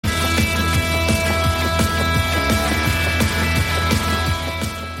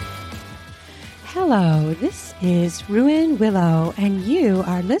Hello, this is Ruin Willow, and you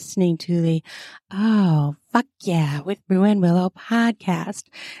are listening to the Oh, Fuck Yeah with Ruin Willow podcast.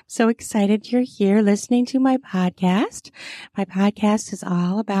 So excited you're here listening to my podcast. My podcast is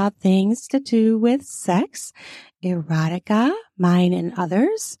all about things to do with sex, erotica, mine and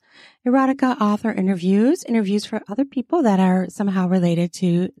others, erotica author interviews for other people that are somehow related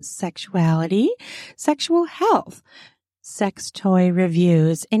to sexuality, sexual health, sex toy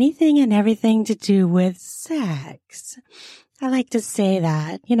reviews, anything and everything to do with sex. I like to say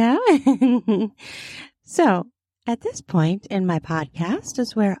that, you know? So at this point in my podcast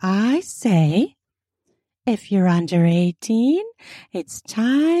is where I say, if you're under 18, it's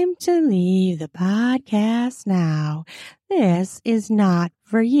time to leave the podcast now. This is not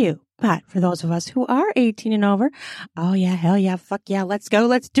for you. But for those of us who are 18 and over, oh yeah, hell yeah, fuck yeah, let's go,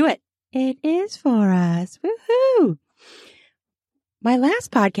 let's do it. It is for us. Woohoo! My last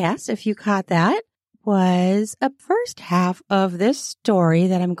podcast, if you caught that, was a first half of this story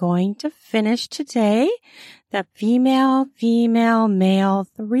that I'm going to finish today. The female, male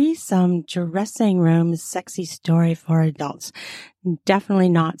threesome dressing room sexy story for adults. Definitely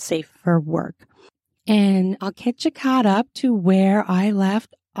not safe for work. And I'll get you caught up to where I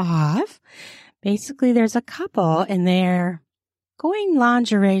left off. Basically, there's a couple and they're going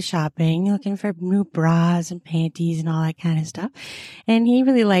lingerie shopping, looking for new bras and panties and all that kind of stuff. And he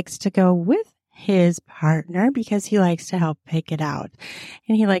really likes to go with his partner because he likes to help pick it out.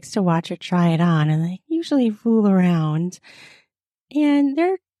 And he likes to watch her try it on. And they usually fool around. And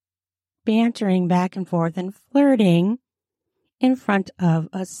they're bantering back and forth and flirting in front of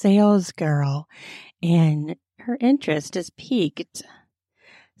a sales girl. And her interest is piqued.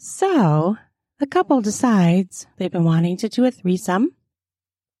 So the couple decides they've been wanting to do a threesome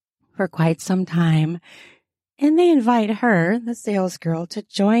for quite some time, and they invite her, the sales girl, to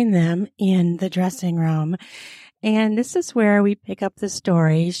join them in the dressing room. And this is where we pick up the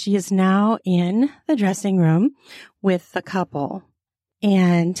story. She is now in the dressing room with the couple,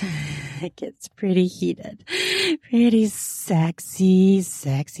 and it gets pretty heated, pretty sexy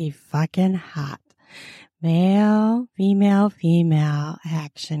fucking hot. Male, female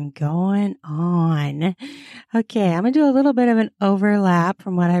action going on. Okay, I'm going to do a little bit of an overlap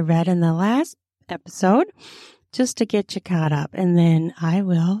from what I read in the last episode just to get you caught up, and then I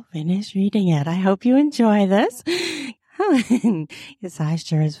will finish reading it. I hope you enjoy this. Yes, I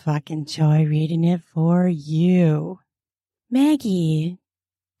sure as fuck enjoy reading it for you. Maggie,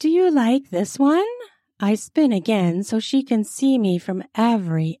 do you like this one? I spin again so she can see me from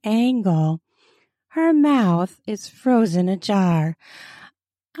every angle. Her mouth is frozen ajar.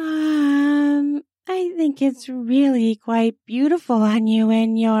 I think it's really quite beautiful on you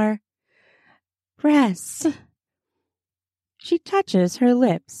and your breasts. She touches her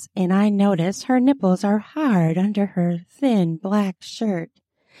lips, and I notice her nipples are hard under her thin black shirt.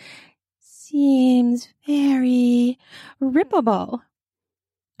 Seems very rippable.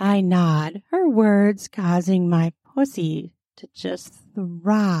 I nod, her words causing my pussy to just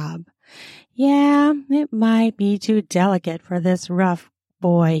throb. Yeah, it might be too delicate for this rough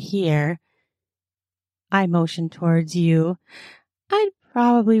boy here. I motion towards you. I'd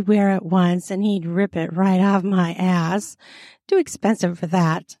probably wear it once and he'd rip it right off my ass. Too expensive for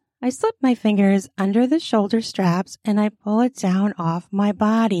that. I slip my fingers under the shoulder straps and I pull it down off my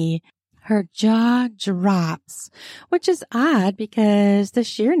body. Her jaw drops, which is odd because the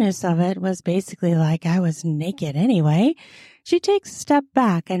sheerness of it was basically like I was naked anyway. She takes a step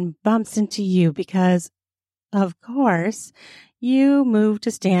back and bumps into you because, of course, you move to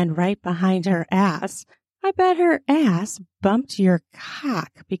stand right behind her ass. I bet her ass bumped your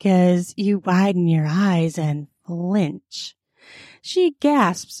cock because you widen your eyes and flinch. She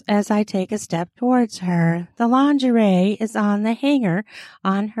gasps as I take a step towards her. The lingerie is on the hanger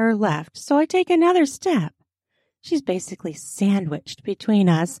on her left, so I take another step. She's basically sandwiched between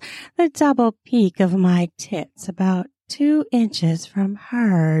us, the double peak of my tits about 2 inches from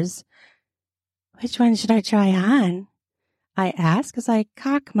hers. Which one should I try on? I ask as I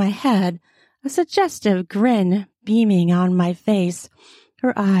cock my head, a suggestive grin beaming on my face.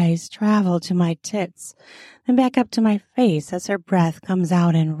 Her eyes travel to my tits, then back up to my face as her breath comes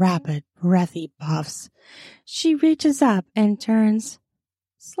out in rapid, breathy puffs. She reaches up and turns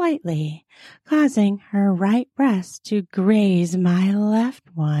slightly, causing her right breast to graze my left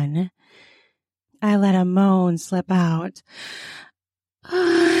one. I let a moan slip out.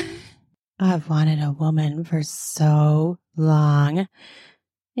 I've wanted a woman for so long.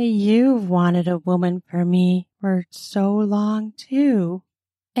 You've wanted a woman for me for so long, too.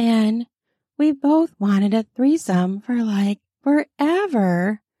 And we both wanted a threesome for like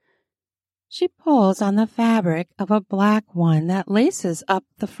forever. She pulls on the fabric of a black one that laces up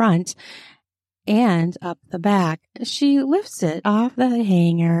the front and up the back. She lifts it off the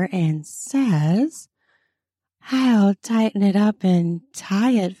hanger and says, "I'll tighten it up and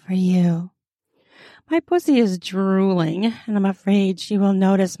tie it for you." My pussy is drooling, and I'm afraid she will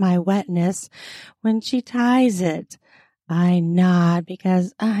notice my wetness when she ties it. I nod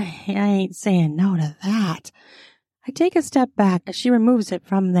because I ain't saying no to that. I take a step back as she removes it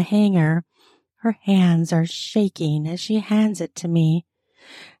from the hanger. Her hands are shaking as she hands it to me.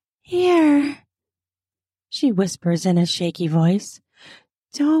 "Here," she whispers in a shaky voice.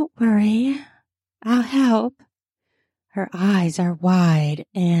 "Don't worry, I'll help." Her eyes are wide,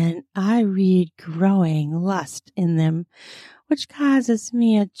 and I read growing lust in them, which causes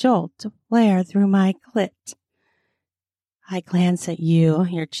me a jolt to flare through my clit. I glance at you,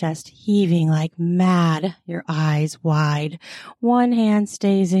 your chest heaving like mad, your eyes wide. One hand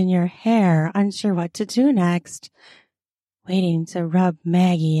stays in your hair, unsure what to do next. Waiting to rub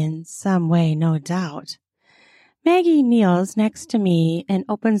Maggie in some way, no doubt. Maggie kneels next to me and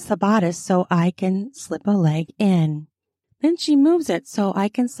opens the bodice so I can slip a leg in. Then she moves it so I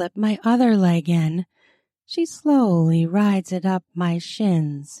can slip my other leg in. She slowly rides it up my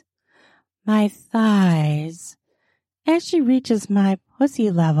shins, my thighs. As she reaches my pussy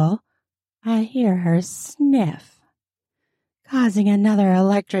level, I hear her sniff, causing another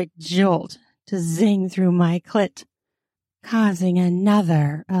electric jolt to zing through my clit.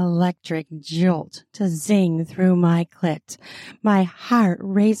 My heart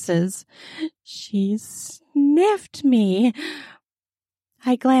races. She sniffed me.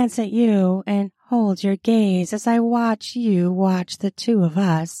 I glance at you and hold your gaze as I watch you watch the two of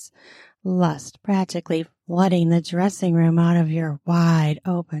us, lust practically flooding the dressing room out of your wide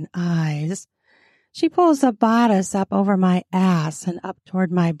open eyes. She pulls the bodice up over my ass and up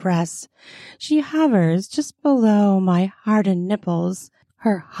toward my breasts. She hovers just below my hardened nipples,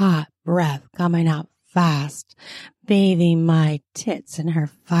 her hot breath coming out fast, bathing my tits in her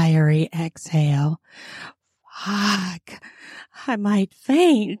fiery exhale. Fuck, I might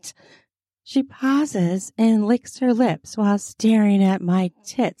faint. She pauses and licks her lips while staring at my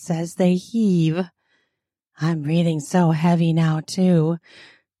tits as they heave. I'm breathing so heavy now, too.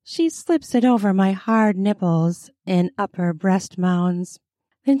 She slips it over my hard nipples and upper breast mounds.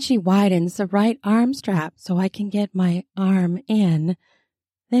 Then she widens the right arm strap so I can get my arm in,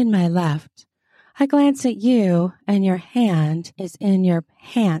 then my left. I glance at you, and your hand is in your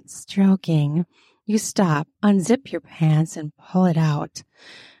pants stroking. You stop, unzip your pants, and pull it out,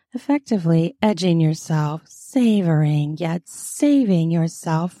 effectively edging yourself, savoring yet saving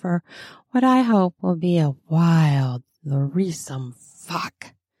yourself for what I hope will be a wild, threesome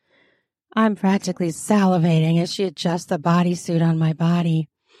fuck. I'm practically salivating as she adjusts the bodysuit on my body.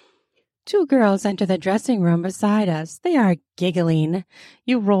 Two girls enter the dressing room beside us. They are giggling.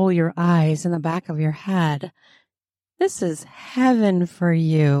 You roll your eyes in the back of your head. This is heaven for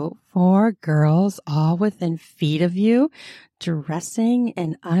you. 4 girls all within feet of you, dressing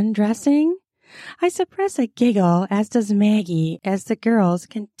and undressing. I suppress a giggle, as does Maggie, as the girls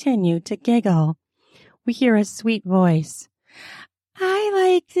continue to giggle. We hear a sweet voice. "I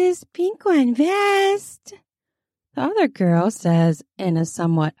like this pink one best." The other girl says in a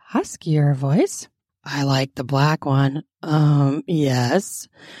somewhat huskier voice, "I like the black one. Yes.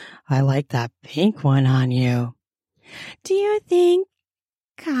 I like that pink one on you." "Do you think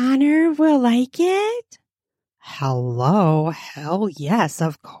Connor will like it?" "Hello. Hell yes,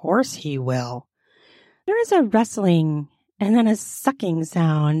 of course he will." There is a rustling and then a sucking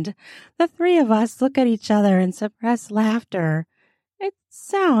sound. The 3 of us look at each other and suppress laughter. It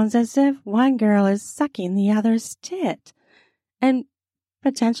sounds as if one girl is sucking the other's tit. And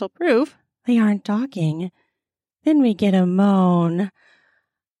potential proof, they aren't talking. Then we get a moan.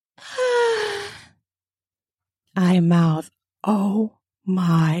 I mouth, "Oh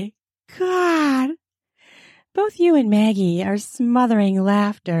my God." Both you and Maggie are smothering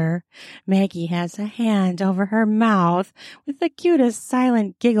laughter. Maggie has a hand over her mouth with the cutest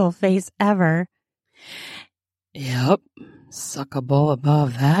silent giggle face ever. "Yep. Suckable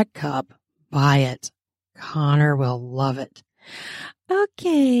above that cup. Buy it. Connor will love it."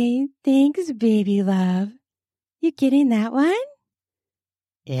 "Okay, thanks, baby love. You getting that one?"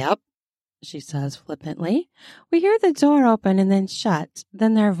 "Yep," she says flippantly. We hear the door open and then shut.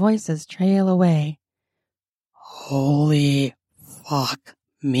 Then their voices trail away. "Holy fuck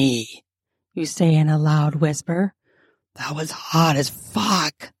me," you say in a loud whisper. "That was hot as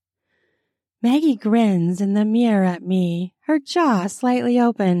fuck." Maggie grins in the mirror at me, her jaw slightly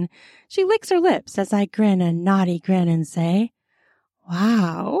open. She licks her lips as I grin a naughty grin and say,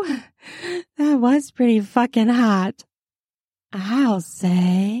 Wow, that was pretty fucking hot. I'll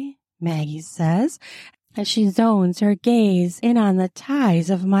say, Maggie says, as she zones her gaze in on the ties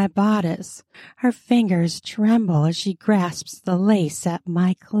of my bodice. Her fingers tremble as she grasps the lace at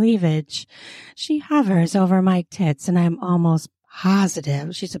my cleavage. She hovers over my tits, and I'm almost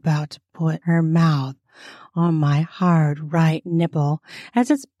positive she's about to put her mouth on my hard right nipple as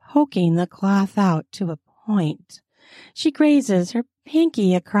it's poking the cloth out to a point. She grazes her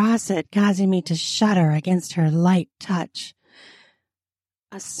pinky across it, causing me to shudder against her light touch.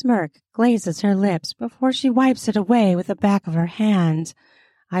 A smirk glazes her lips before she wipes it away with the back of her hand.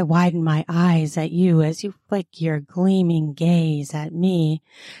 I widen my eyes at you as you flick your gleaming gaze at me.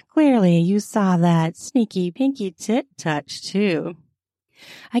 Clearly, you saw that sneaky pinky tit touch, too.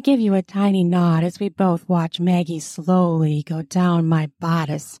 I give you a tiny nod as we both watch Maggie slowly go down my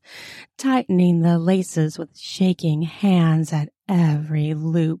bodice, tightening the laces with shaking hands at every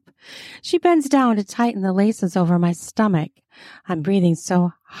loop. She bends down to tighten the laces over my stomach. I'm breathing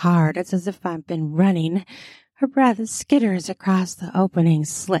so hard, it's as if I've been running. Her breath skitters across the opening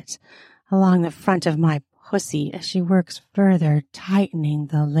slit along the front of my pussy as she works further, tightening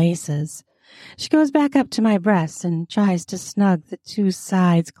the laces. She goes back up to my breasts and tries to snug the two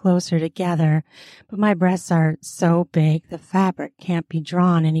sides closer together, but my breasts are so big the fabric can't be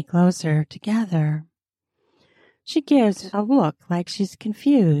drawn any closer together. She gives a look like she's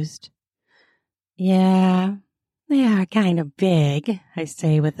confused. Yeah, they are kind of big, I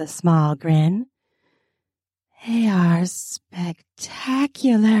say with a small grin. They are spectacular,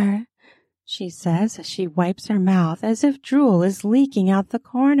 she says as she wipes her mouth as if drool is leaking out the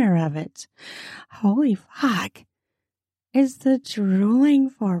corner of it. Holy fuck. Is the drooling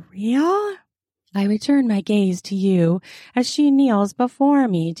for real? I return my gaze to you as she kneels before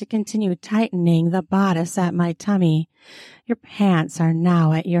me to continue tightening the bodice at my tummy. Your pants are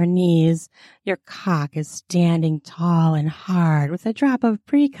now at your knees. Your cock is standing tall and hard with a drop of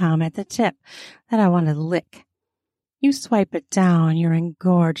pre-cum at the tip that I want to lick. You swipe it down your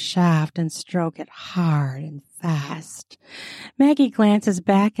engorged shaft and stroke it hard and fast. Maggie glances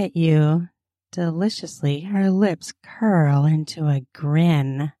back at you. Deliciously, her lips curl into a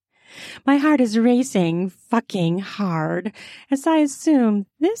grin. My heart is racing fucking hard as I assume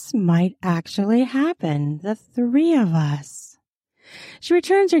this might actually happen, the three of us. She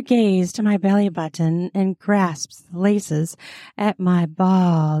returns her gaze to my belly button and grasps the laces at my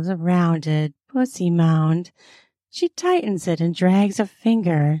bald, rounded pussy mound. She tightens it and drags a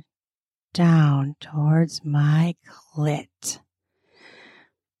finger down towards my clit.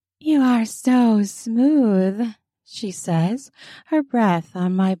 You are so smooth, she says, her breath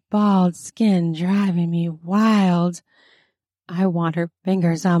on my bald skin driving me wild. I want her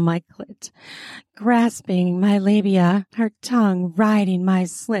fingers on my clit, grasping my labia, her tongue riding my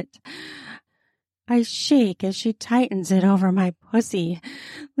slit. I shake as she tightens it over my pussy,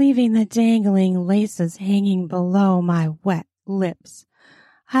 leaving the dangling laces hanging below my wet lips.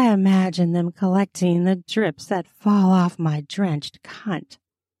 I imagine them collecting the drips that fall off my drenched cunt.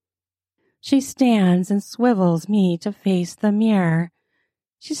 She stands and swivels me to face the mirror.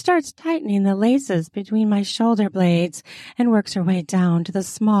 She starts tightening the laces between my shoulder blades and works her way down to the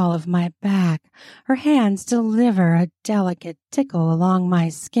small of my back. Her hands deliver a delicate tickle along my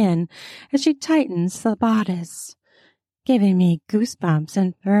skin as she tightens the bodice, giving me goosebumps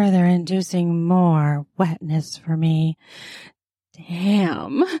and further inducing more wetness for me.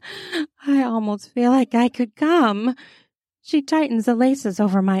 Damn, I almost feel like I could come. She tightens the laces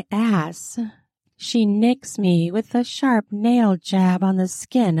over my ass. She nicks me with a sharp nail jab on the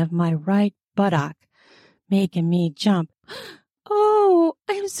skin of my right buttock, making me jump. Oh,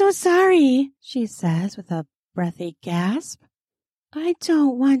 I'm so sorry, she says with a breathy gasp. I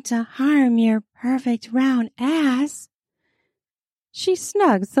don't want to harm your perfect round ass. She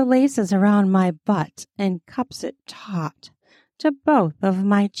snugs the laces around my butt and cups it taut to both of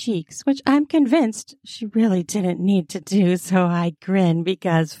my cheeks, which I'm convinced she really didn't need to do, so I grin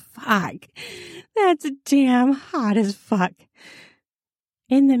because fuck, that's damn hot as fuck.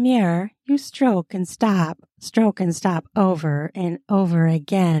 In the mirror, you stroke and stop over and over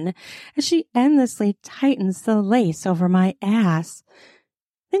again as she endlessly tightens the lace over my ass.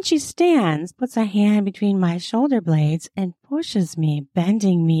 Then she stands, puts a hand between my shoulder blades, and pushes me,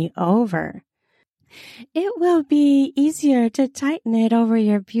 bending me over. It will be easier to tighten it over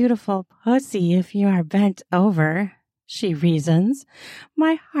your beautiful pussy if you are bent over, she reasons.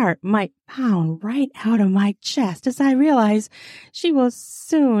 My heart might pound right out of my chest as I realize she will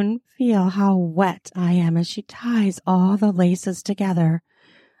soon feel how wet I am as she ties all the laces together.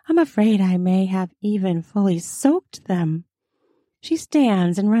 I'm afraid I may have even fully soaked them. She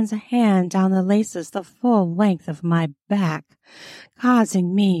stands and runs a hand down the laces the full length of my back,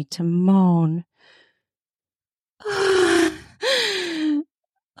 causing me to moan.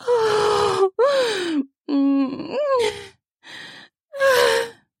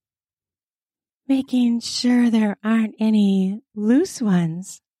 Making sure there aren't any loose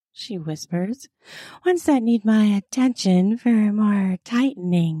ones, she whispers, ones that need my attention for more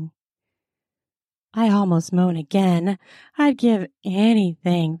tightening. I almost moan again. I'd give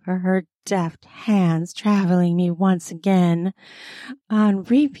anything for her deft hands traveling me once again on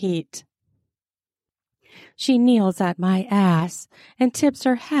repeat. She kneels at my ass and tips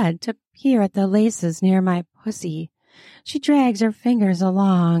her head to peer at the laces near my pussy. She drags her fingers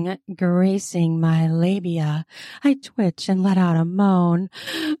along, gracing my labia. I twitch and let out a moan.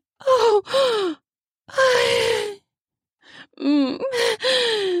 Oh,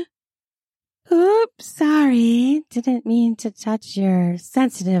 Oops, sorry. Didn't mean to touch your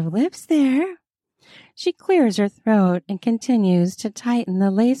sensitive lips there. She clears her throat and continues to tighten the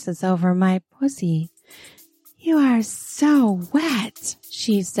laces over my pussy. You are so wet,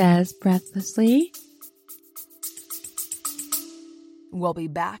 she says breathlessly. We'll be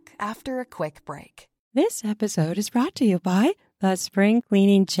back after a quick break. This episode is brought to you by the spring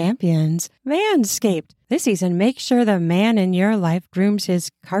cleaning champions, Manscaped. This season, make sure the man in your life grooms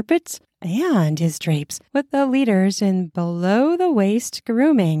his carpets and his drapes with the leaders in below-the-waist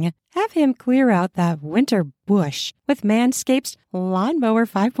grooming. Have him clear out that winter bush with Manscaped's Lawnmower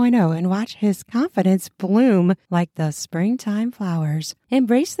 5.0 and watch his confidence bloom like the springtime flowers.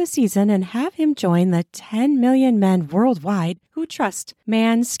 Embrace the season and have him join the 10 million men worldwide who trust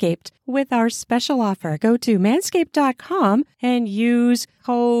Manscaped with our special offer. Go to manscaped.com and use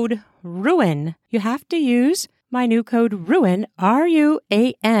code RUIN. You have to use my new code RUIN,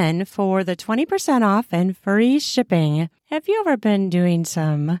 RUAN, for the 20% off and free shipping. Have you ever been doing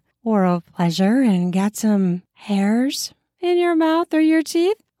some oral pleasure and got some hairs in your mouth or your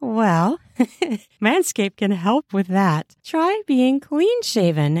teeth? Well, Manscaped can help with that. Try being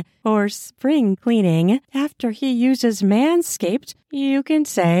clean-shaven for spring cleaning. After he uses Manscaped, you can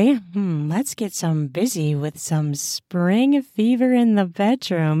say, let's get some busy with some spring fever in the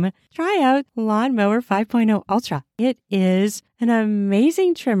bedroom. Try out Lawnmower 5.0 Ultra. It is an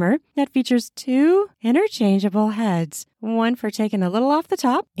amazing trimmer that features 2 interchangeable heads, one for taking a little off the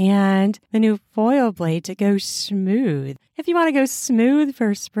top and the new foil blade to go smooth. If you want to go smooth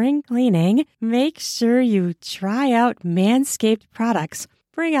for spring cleaning, make sure you try out Manscaped products.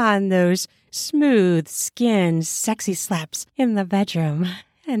 Bring on those smooth skin, sexy slaps in the bedroom.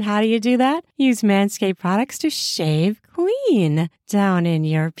 And how do you do that? Use Manscaped products to shave clean down in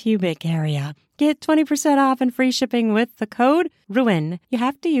your pubic area. Get 20% off and free shipping with the code RUIN. You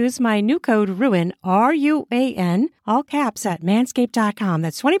have to use my new code RUIN, RUAN, all caps at manscaped.com.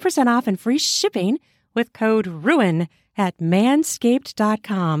 That's 20% off and free shipping with code RUIN at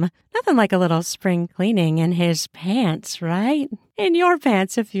manscaped.com. Nothing like a little spring cleaning in his pants, right? In your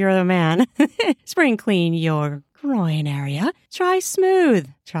pants if you're the man. Spring clean your groin area. Try smooth.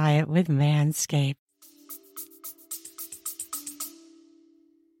 Try it with Manscaped.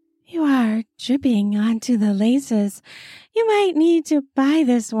 You are dripping onto the laces. You might need to buy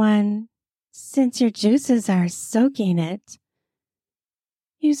this one since your juices are soaking it.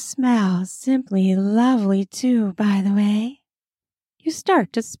 You smell simply lovely too, by the way. You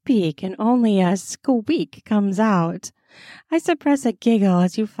start to speak and only a squeak comes out. I suppress a giggle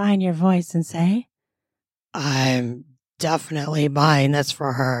as you find your voice and say, I'm definitely buying this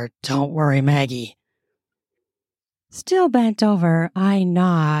for her. Don't worry, Maggie. Still bent over, I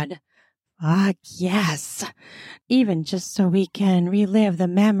nod. Fuck yes. Even just so we can relive the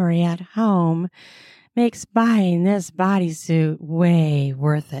memory at home makes buying this bodysuit way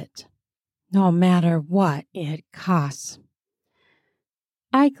worth it, no matter what it costs.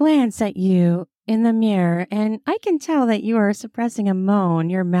 I glance at you in the mirror, and I can tell that you are suppressing a moan.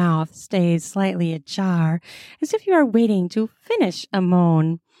 Your mouth stays slightly ajar, as if you are waiting to finish a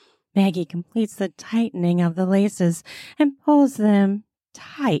moan. Maggie completes the tightening of the laces and pulls them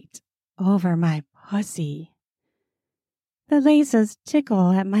tight over my pussy. The laces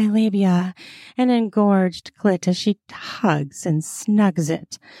tickle at my labia, an engorged clit as she tugs and snugs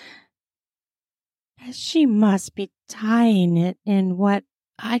it. She must be tying it in what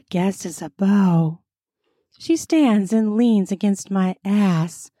I'd guess is a bow. She stands and leans against my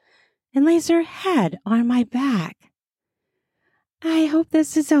ass and lays her head on my back. I hope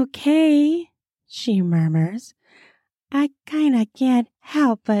this is okay, she murmurs. I kinda can't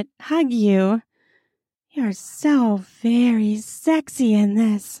help but hug you. You're so very sexy in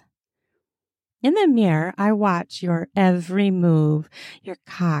this. In the mirror, I watch your every move, your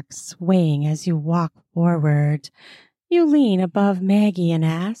cock swaying as you walk forward. You lean above Maggie and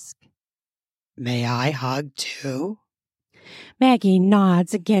ask, May I hug too? Maggie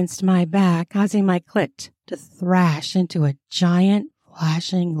nods against my back, causing my clit to thrash into a giant,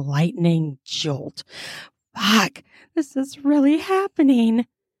 flashing, lightning jolt. Fuck, this is really happening.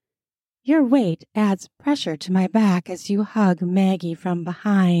 Your weight adds pressure to my back as you hug Maggie from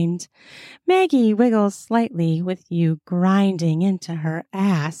behind. Maggie wiggles slightly with you grinding into her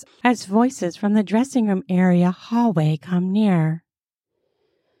ass as voices from the dressing room area hallway come near.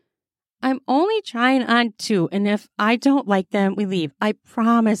 I'm only trying on 2, and if I don't like them, we leave. I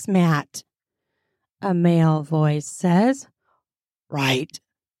promise, Matt. A male voice says. Right.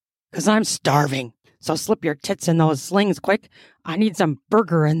 'Cause I'm starving. So slip your tits in those slings quick. I need some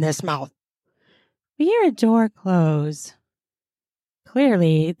burger in this mouth. We hear a door close.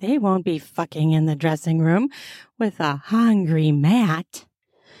 Clearly, they won't be fucking in the dressing room with a hungry Matt.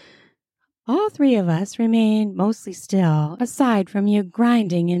 All 3 of us remain mostly still, aside from you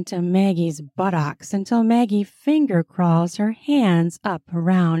grinding into Maggie's buttocks until Maggie finger crawls her hands up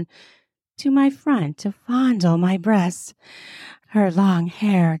around to my front to fondle my breasts. Her long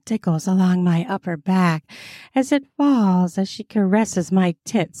hair tickles along my upper back as it falls as she caresses my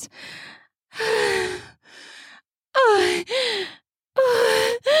tits.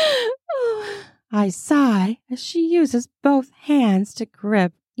 I sigh as she uses both hands to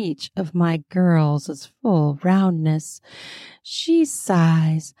grip each of my girls' full roundness. She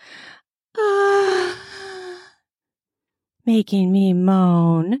sighs, making me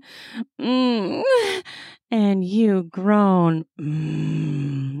moan, and you groan,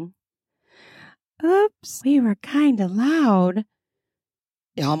 Oops, we were kinda loud.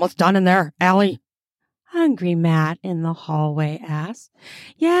 You almost done in there, Allie? Hungry Matt in the hallway asks.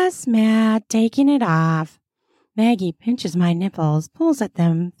 Yes, Matt, taking it off. Maggie pinches my nipples, pulls at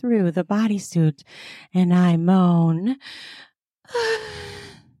them through the bodysuit, and I moan.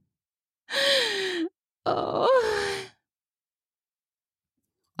 Oh.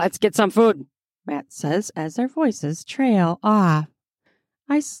 Let's get some food, Matt says as their voices trail off.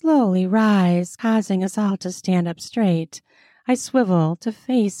 I slowly rise, causing us all to stand up straight. I swivel to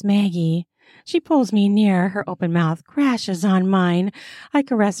face Maggie. She pulls me near, her open mouth crashes on mine. I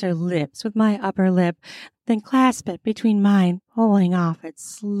caress her lips with my upper lip, then clasp it between mine, pulling off it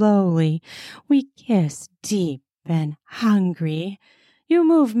slowly. We kiss deep and hungry. You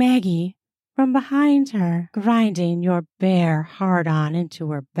move Maggie from behind her, grinding your bare hard-on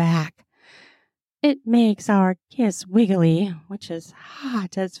into her back. It makes our kiss wiggly, which is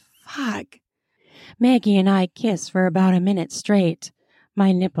hot as fuck. Maggie and I kiss for about a minute straight.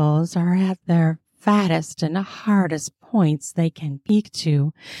 My nipples are at their fattest and hardest points they can peak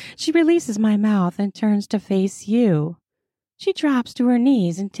to. She releases my mouth and turns to face you. She drops to her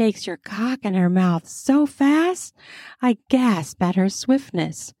knees and takes your cock in her mouth so fast, I gasp at her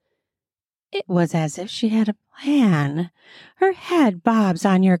swiftness. It was as if she had a plan. Her head bobs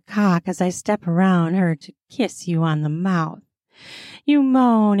on your cock as I step around her to kiss you on the mouth. You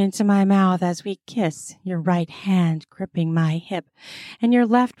moan into my mouth as we kiss, your right hand gripping my hip, and your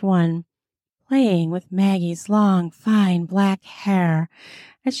left one playing with Maggie's long, fine black hair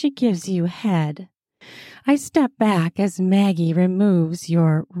as she gives you head. I step back as Maggie removes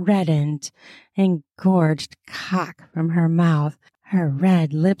your reddened, engorged cock from her mouth. Her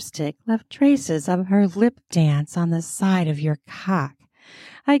red lipstick left traces of her lip dance on the side of your cock.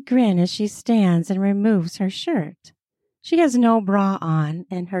 I grin as she stands and removes her shirt. She has no bra on,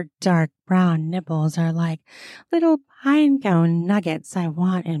 and her dark brown nipples are like little pine cone nuggets I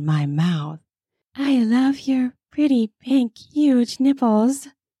want in my mouth. I love your pretty pink huge nipples,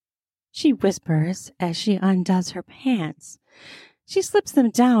 she whispers as she undoes her pants. She slips them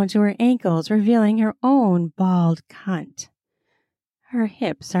down to her ankles, revealing her own bald cunt. Her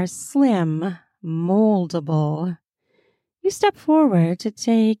hips are slim, moldable. You step forward to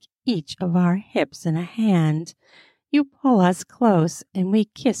take each of our hips in a hand. You pull us close and we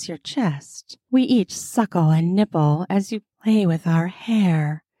kiss your chest. We each suckle and nipple as you play with our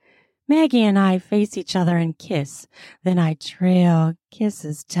hair. Maggie and I face each other and kiss. Then I trail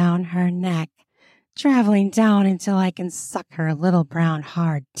kisses down her neck, traveling down until I can suck her little brown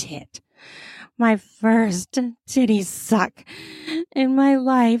hard tit. My first titty suck in my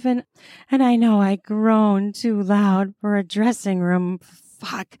life, and I know I groan too loud for a dressing room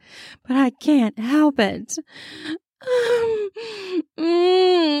fuck, but I can't help it.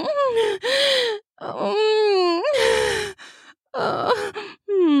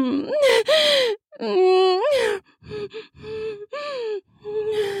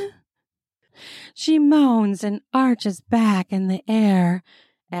 She moans and arches back in the air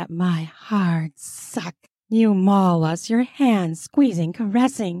at my hard suck. You maul us, your hands squeezing,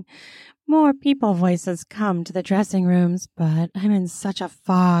 caressing. More people voices come to the dressing rooms, but I'm in such a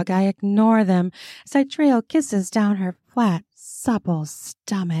fog I ignore them as I trail kisses down her flat, supple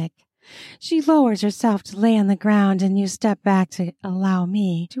stomach. She lowers herself to lay on the ground, and you step back to allow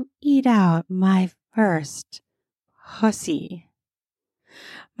me to eat out my first pussy.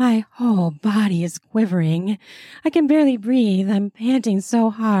 My whole body is quivering. I can barely breathe. I'm panting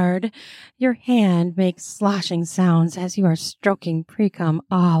so hard. Your hand makes sloshing sounds as you are stroking pre-cum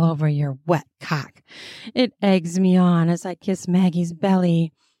all over your wet cock. It eggs me on as I kiss Maggie's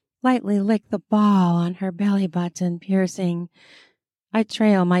belly, lightly lick the ball on her belly button, piercing. I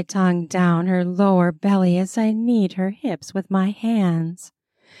trail my tongue down her lower belly as I knead her hips with my hands.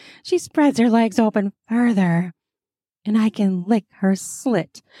 She spreads her legs open further, and I can lick her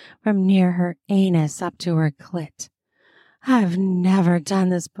slit from near her anus up to her clit. I've never done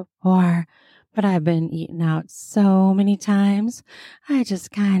this before, but I've been eaten out so many times, I just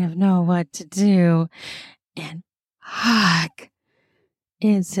kind of know what to do. And fuck,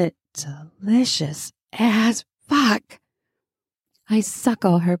 is it delicious as fuck? I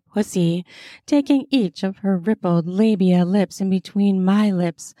suckle her pussy, taking each of her rippled labia lips in between my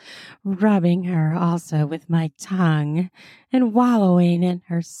lips, rubbing her also with my tongue, and wallowing in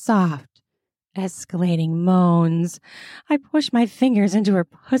her soft, escalating moans. I push my fingers into her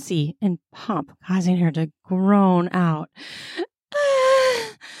pussy and pump, causing her to groan out.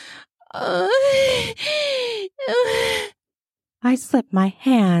 I slip my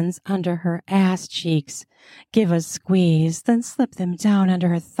hands under her ass cheeks, give a squeeze, then slip them down under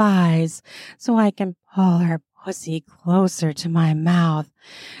her thighs so I can pull her pussy closer to my mouth,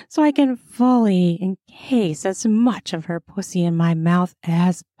 so I can fully encase as much of her pussy in my mouth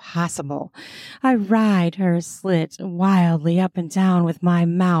as possible. I ride her slit wildly up and down with my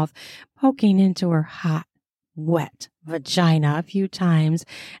mouth, poking into her hot, wet vagina a few times,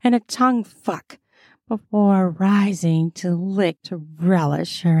 and a tongue fuck before rising to lick to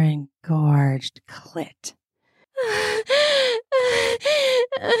relish her engorged clit.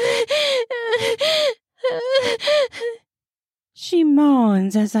 She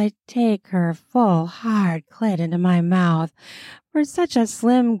moans as I take her full, hard clit into my mouth. For such a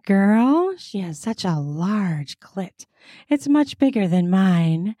slim girl, she has such a large clit. It's much bigger than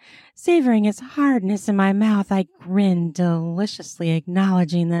mine. Savoring its hardness in my mouth, I grin deliciously,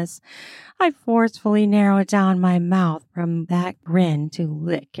 acknowledging this. I forcefully narrow down my mouth from that grin to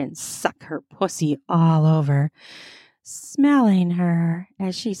lick and suck her pussy all over, smelling her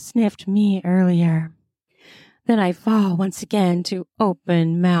as she sniffed me earlier. Then I fall once again to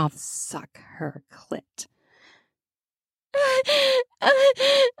open mouth suck her clit.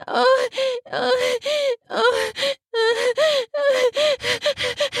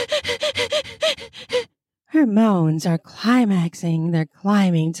 Her moans are climaxing. They're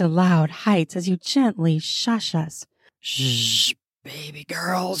climbing to loud heights as you gently shush us. Shh, baby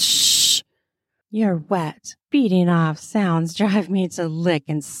girl, shh. Your wet, beating off sounds drive me to lick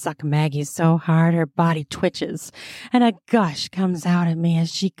and suck Maggie so hard her body twitches, and a gush comes out at me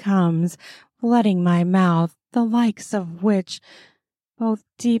as she comes, flooding my mouth, the likes of which both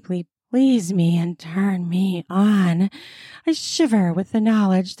deeply please me and turn me on. I shiver with the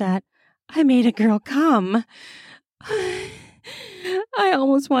knowledge that I made a girl come. I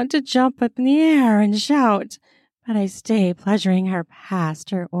almost want to jump up in the air and shout, but I stay pleasuring her past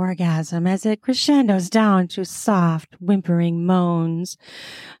her orgasm as it crescendos down to soft, whimpering moans.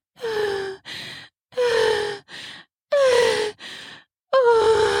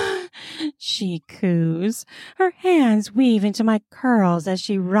 She coos. Her hands weave into my curls as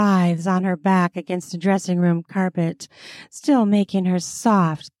she writhes on her back against the dressing room carpet, still making her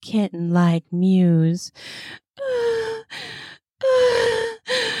soft, kitten-like mews.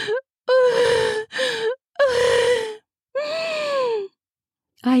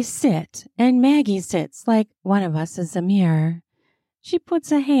 I sit, and Maggie sits like one of us is a mirror. She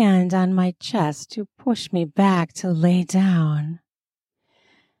puts a hand on my chest to push me back to lay down.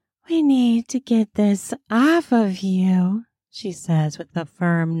 We need to get this off of you, she says with a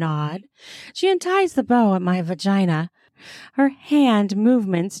firm nod. She unties the bow at my vagina, her hand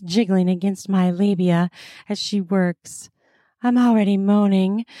movements jiggling against my labia as she works. I'm already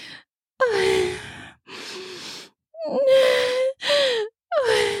moaning.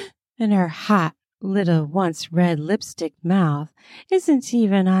 And her hot, little once red lipstick mouth isn't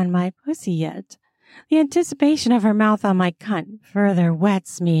even on my pussy yet. The anticipation of her mouth on my cunt further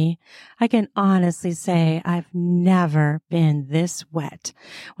wets me. I can honestly say I've never been this wet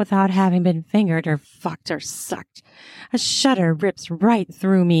without having been fingered or fucked or sucked. A shudder rips right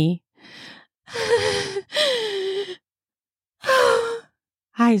through me.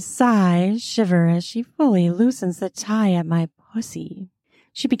 I sigh, shiver as she fully loosens the tie at my pussy.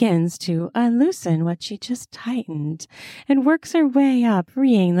 She begins to unloosen what she just tightened and works her way up,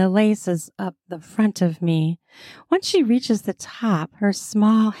 freeing the laces up the front of me. Once she reaches the top, her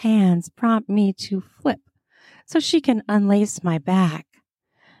small hands prompt me to flip so she can unlace my back.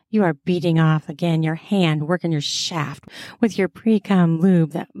 You are beating off again, your hand working your shaft with your pre-cum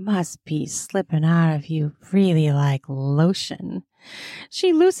lube that must be slipping out of you freely like lotion.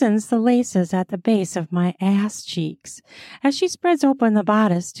 She loosens the laces at the base of my ass cheeks. As she spreads open the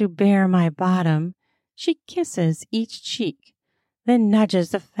bodice to bare my bottom, she kisses each cheek, then nudges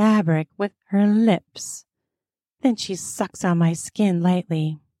the fabric with her lips. Then she sucks on my skin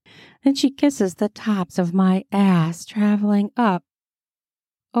lightly. Then she kisses the tops of my ass, traveling up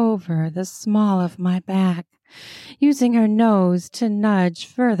over the small of my back, using her nose to nudge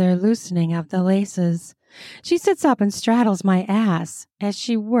further loosening of the laces. She sits up and straddles my ass as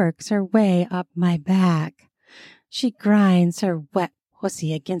she works her way up my back. She grinds her wet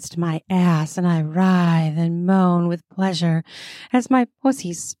pussy against my ass, and I writhe and moan with pleasure as my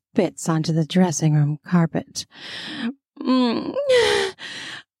pussy spits onto the dressing room carpet.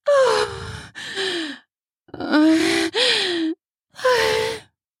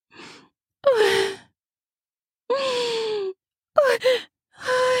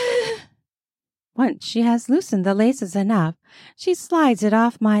 Once she has loosened the laces enough, she slides it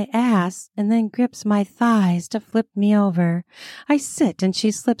off my ass and then grips my thighs to flip me over. I sit and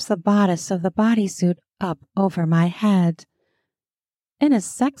she slips the bodice of the bodysuit up over my head. In a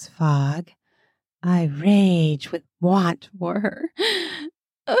sex fog, I rage with want for her.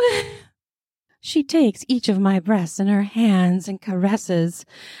 She takes each of my breasts in her hands and caresses.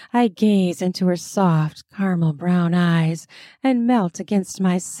 I gaze into her soft, caramel brown eyes and melt against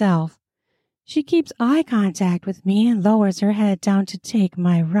myself. She keeps eye contact with me and lowers her head down to take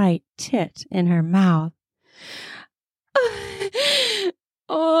my right tit in her mouth.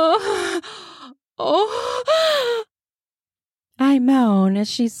 I moan as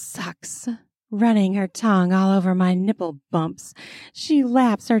she sucks, running her tongue all over my nipple bumps. She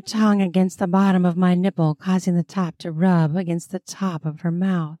laps her tongue against the bottom of my nipple, causing the top to rub against the top of her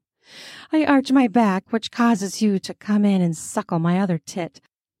mouth. I arch my back, which causes you to come in and suckle my other tit.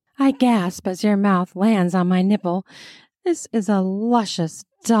 I gasp as your mouth lands on my nipple. This is a luscious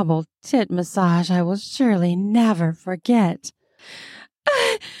double tit massage I will surely never forget.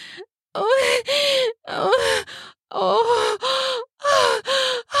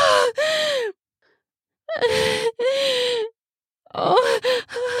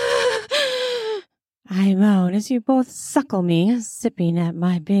 I moan as you both suckle me, sipping at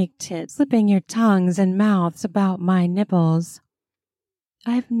my big tit, slipping your tongues and mouths about my nipples.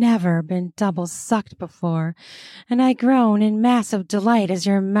 I've never been double sucked before, and I groan in massive delight as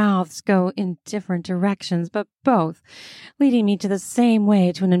your mouths go in different directions, but both leading me to the same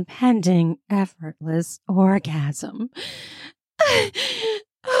way to an impending, effortless orgasm.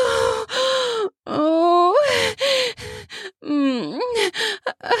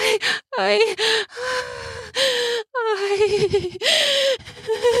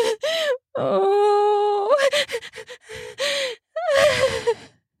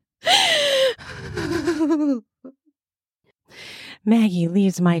 Maggie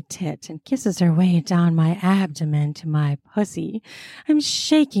leaves my tit and kisses her way down my abdomen to my pussy. I'm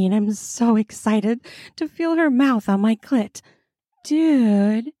shaking. I'm so excited to feel her mouth on my clit.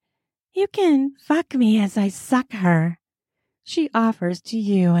 Dude, you can fuck me as I suck her, she offers to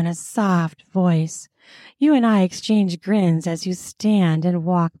you in a soft voice. You and I exchange grins as you stand and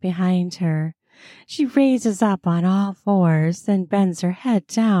walk behind her. She raises up on all fours, then bends her head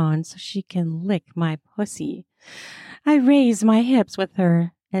down so she can lick my pussy. I raise my hips with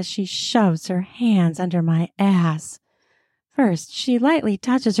her as she shoves her hands under my ass. First, she lightly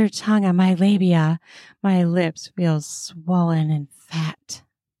touches her tongue on my labia. My lips feel swollen and fat.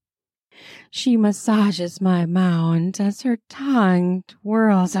 She massages my mound as her tongue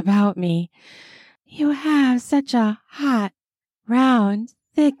twirls about me. You have such a hot, round,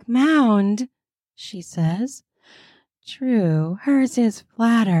 thick mound, she says. True, hers is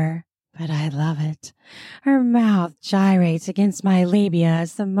flatter, but I love it. Her mouth gyrates against my labia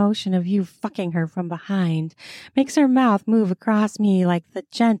as the motion of you fucking her from behind makes her mouth move across me like the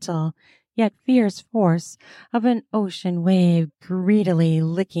gentle, yet fierce force of an ocean wave greedily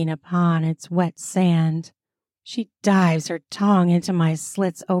licking upon its wet sand. She dives her tongue into my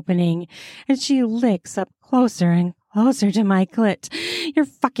slit's opening, and she licks up closer and closer to my clit, your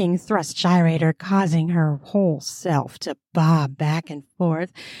fucking thrust gyrator causing her whole self to bob back and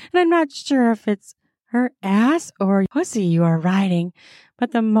forth, and I'm not sure if it's her ass or pussy you are riding,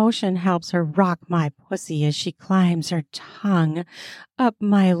 but the motion helps her rock my pussy as she climbs her tongue up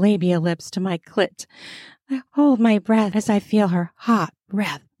my labia lips to my clit. I hold my breath as I feel her hot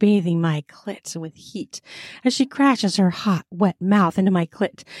breath bathing my clit with heat. As she crashes her hot, wet mouth into my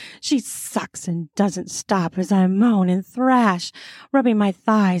clit, she sucks and doesn't stop as I moan and thrash, rubbing my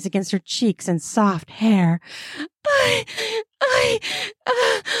thighs against her cheeks and soft hair.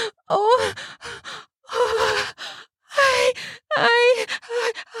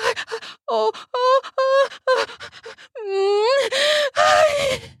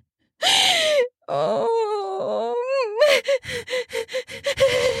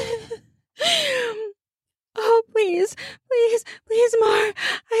 Oh, please, please, please more.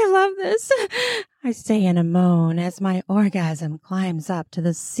 I love this. I say in a moan as my orgasm climbs up to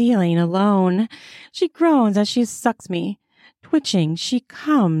the ceiling alone. She groans as she sucks me. Twitching, she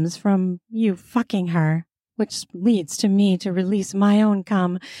comes from you fucking her, which leads to me to release my own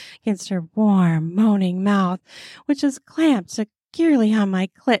cum against her warm, moaning mouth, which is clamped securely on my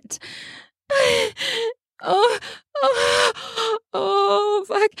clit. Oh,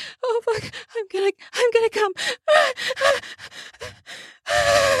 fuck. Oh, fuck. I'm gonna come.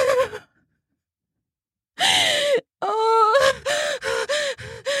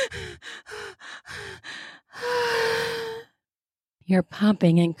 Your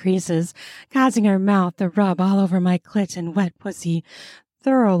pumping increases, causing her mouth to rub all over my clit and wet pussy,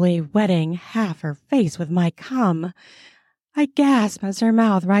 thoroughly wetting half her face with my cum. I gasp as her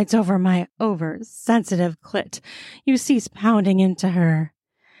mouth rides over my oversensitive clit. You cease pounding into her.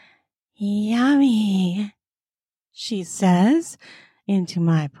 Yummy, she says into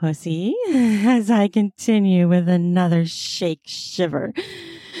my pussy as I continue with another shake shiver.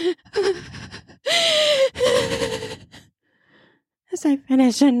 As I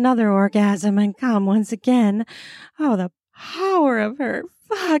finish another orgasm and come once again. Oh, the power of her.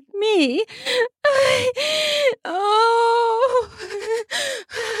 Fuck me.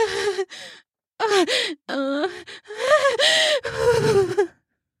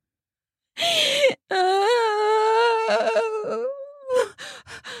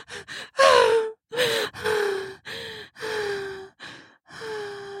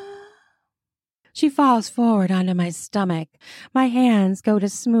 She falls forward onto my stomach. My hands go to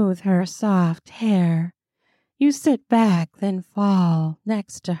smooth her soft hair. You sit back, then fall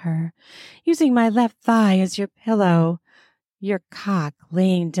next to her, using my left thigh as your pillow, your cock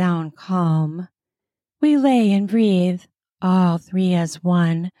laying down calm. We lay and breathe, all three as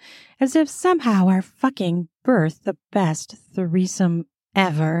one, as if somehow our fucking birthed the best threesome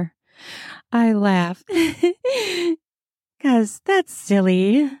ever. I laugh, 'cause that's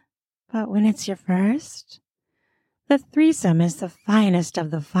silly. But when it's your first, the threesome is the finest of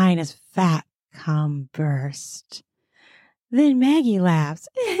the finest fat cum burst. Then Maggie laughs.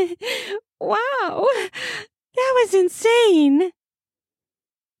 Wow, that was insane.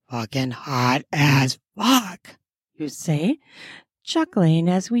 Fucking hot as fuck, You say, chuckling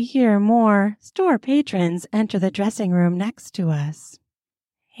as we hear more store patrons enter the dressing room next to us.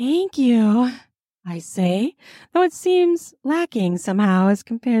 Thank you, I say, though it seems lacking somehow as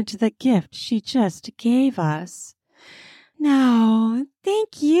compared to the gift she just gave us. No,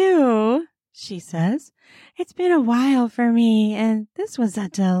 thank you, she says. It's been a while for me, and this was a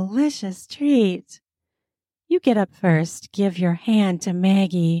delicious treat. You get up first, give your hand to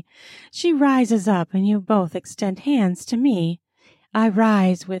Maggie. She rises up, and you both extend hands to me. I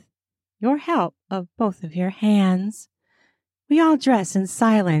rise with your help of both of your hands. We all dress in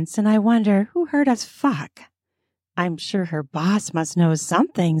silence, and I wonder who heard us fuck. I'm sure her boss must know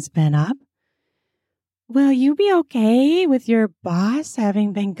something's been up. Will you be okay with your boss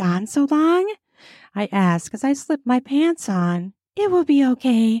having been gone so long? I ask as I slip my pants on. It will be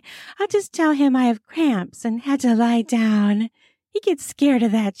okay. I'll just tell him I have cramps and had to lie down. He gets scared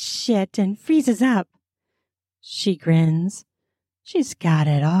of that shit and freezes up. She grins. She's got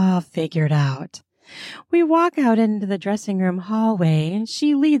it all figured out. We walk out into the dressing room hallway, and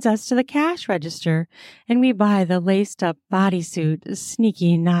she leads us to the cash register, and we buy the laced-up bodysuit,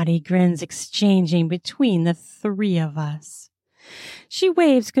 sneaky, naughty grins exchanging between the three of us. She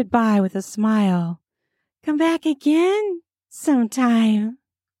waves goodbye with a smile. Come back again sometime,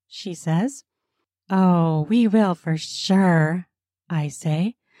 she says. Oh, we will for sure, I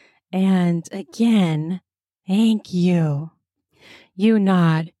say, And again, thank you. You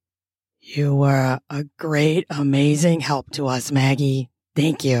nod. You were a great, amazing help to us, Maggie.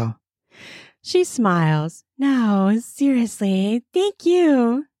 Thank you. She smiles. No, seriously, thank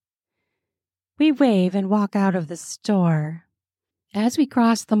you. We wave and walk out of the store. As we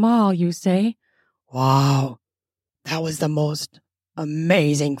cross the mall, you say, Wow, that was the most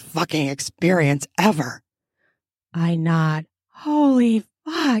amazing fucking experience ever. I nod. Holy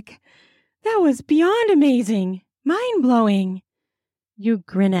fuck. That was beyond amazing. Mind-blowing. You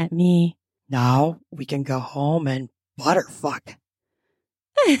grin at me. Now we can go home and butterfuck.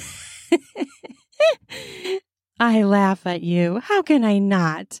 I laugh at you. How can I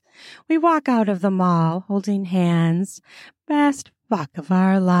not? We walk out of the mall, holding hands. Best fuck of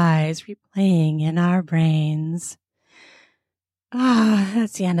our lives replaying in our brains.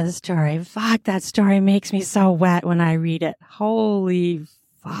 That's the end of the story. Fuck, that story makes me so wet when I read it. Holy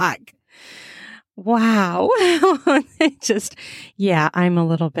fuck. Wow. I'm a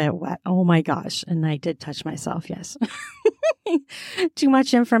little bit wet. Oh my gosh. And I did touch myself, yes. Too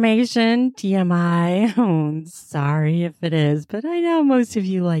much information, TMI. Oh, sorry if it is, but I know most of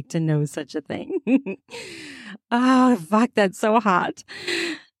you like to know such a thing. Oh, fuck, that's so hot.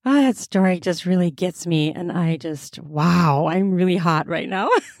 Oh, that story just really gets me. And wow, I'm really hot right now.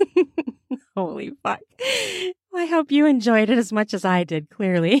 Holy fuck. I hope you enjoyed it as much as I did,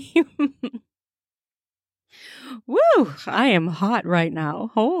 clearly. Woo! I am hot right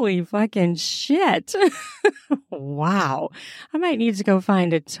now. Holy fucking shit. Wow. I might need to go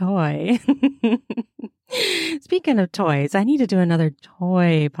find a toy. Speaking of toys, I need to do another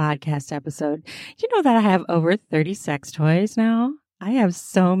toy podcast episode. You know that I have over 30 sex toys now? I have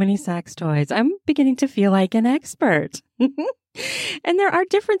so many sex toys. I'm beginning to feel like an expert. And there are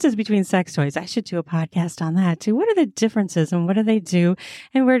differences between sex toys. I should do a podcast on that too. What are the differences and what do they do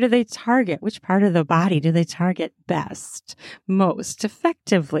and where do they target? Which part of the body do they target best, most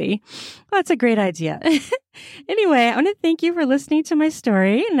effectively? Well, that's a great idea. Anyway, I want to thank you for listening to my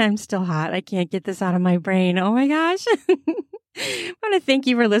story. And I'm still hot. I can't get this out of my brain. Oh my gosh. I want to thank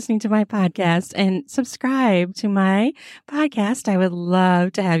you for listening to my podcast and subscribe to my podcast. I would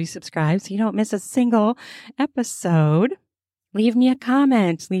love to have you subscribe so you don't miss a single episode. Leave me a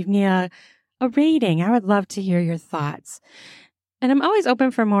comment. Leave me a rating. I would love to hear your thoughts. And I'm always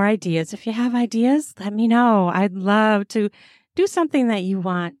open for more ideas. If you have ideas, let me know. I'd love to do something that you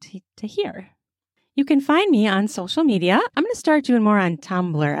want to hear. You can find me on social media. I'm going to start doing more on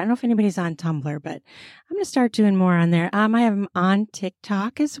Tumblr. I don't know if anybody's on Tumblr, but I'm going to start doing more on there. I have them on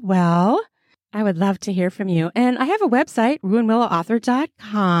TikTok as well. I would love to hear from you. And I have a website,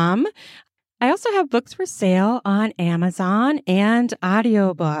 ruinwillowauthor.com. I also have books for sale on Amazon and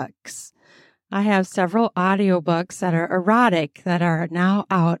audiobooks. I have several audiobooks that are erotic that are now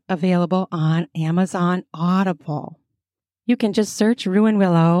available on Amazon Audible. You can just search Ruin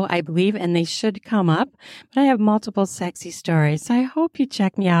Willow, I believe, and they should come up. But I have multiple sexy stories. So I hope you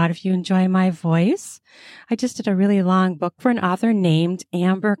check me out if you enjoy my voice. I just did a really long book for an author named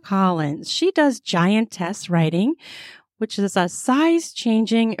Amber Collins. She does giantess writing, which is a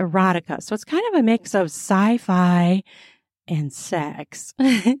size-changing erotica. So it's kind of a mix of sci-fi and sex.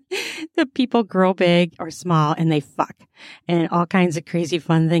 The people grow big or small and they fuck. And all kinds of crazy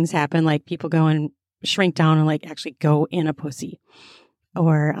fun things happen, like people go and shrink down and like actually go in a pussy.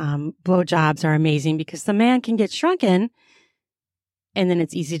 Or blowjobs are amazing because the man can get shrunken and then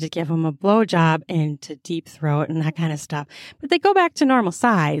it's easy to give him a blowjob and to deep throat and that kind of stuff. But they go back to normal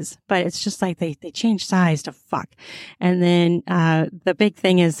size, but it's just like they change size to fuck. And then the big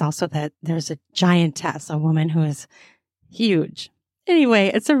thing is also that there's a giantess, a woman who is huge.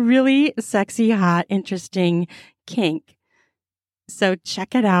 Anyway, it's a really sexy, hot, interesting kink. So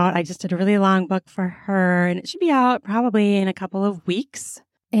check it out. I just did a really long book for her and it should be out probably in a couple of weeks.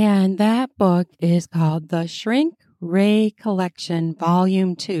 And that book is called The Shrink Ray Collection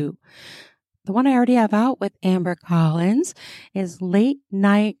Volume 2. The one I already have out with Amber Collins is Late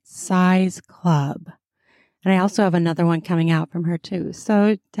Night Size Club. And I also have another one coming out from her too.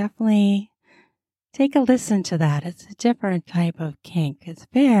 So definitely take a listen to that. It's a different type of kink. It's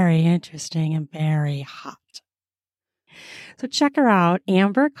very interesting and very hot. So check her out,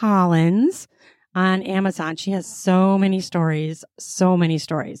 Amber Collins on Amazon. She has so many stories, so many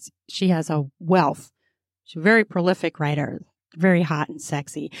stories. She has a wealth. She's a very prolific writer, very hot and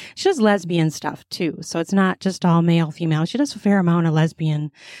sexy. She does lesbian stuff too. So it's not just all male, female. She does a fair amount of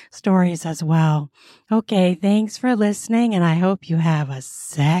lesbian stories as well. Okay, thanks for listening. And I hope you have a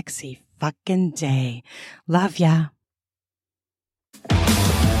sexy fucking day. Love ya.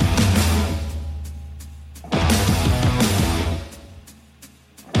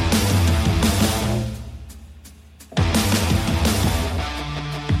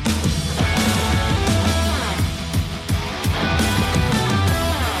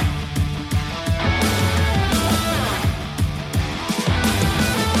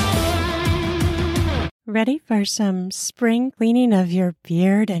 Ready for some spring cleaning of your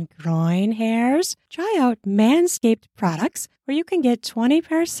beard and groin hairs? Try out Manscaped products where you can get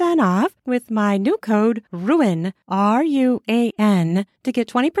 20% off with my new code RUAN, RUAN, to get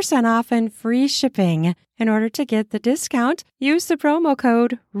 20% off and free shipping. In order to get the discount, use the promo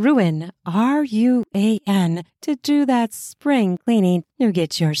code RUAN, RUAN, to do that spring cleaning to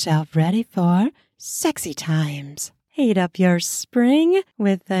get yourself ready for sexy times. Heat up your spring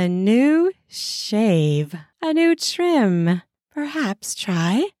with a new shave, a new trim. Perhaps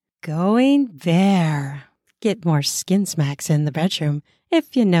try going bare. Get more skin smacks in the bedroom,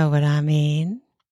 if you know what I mean.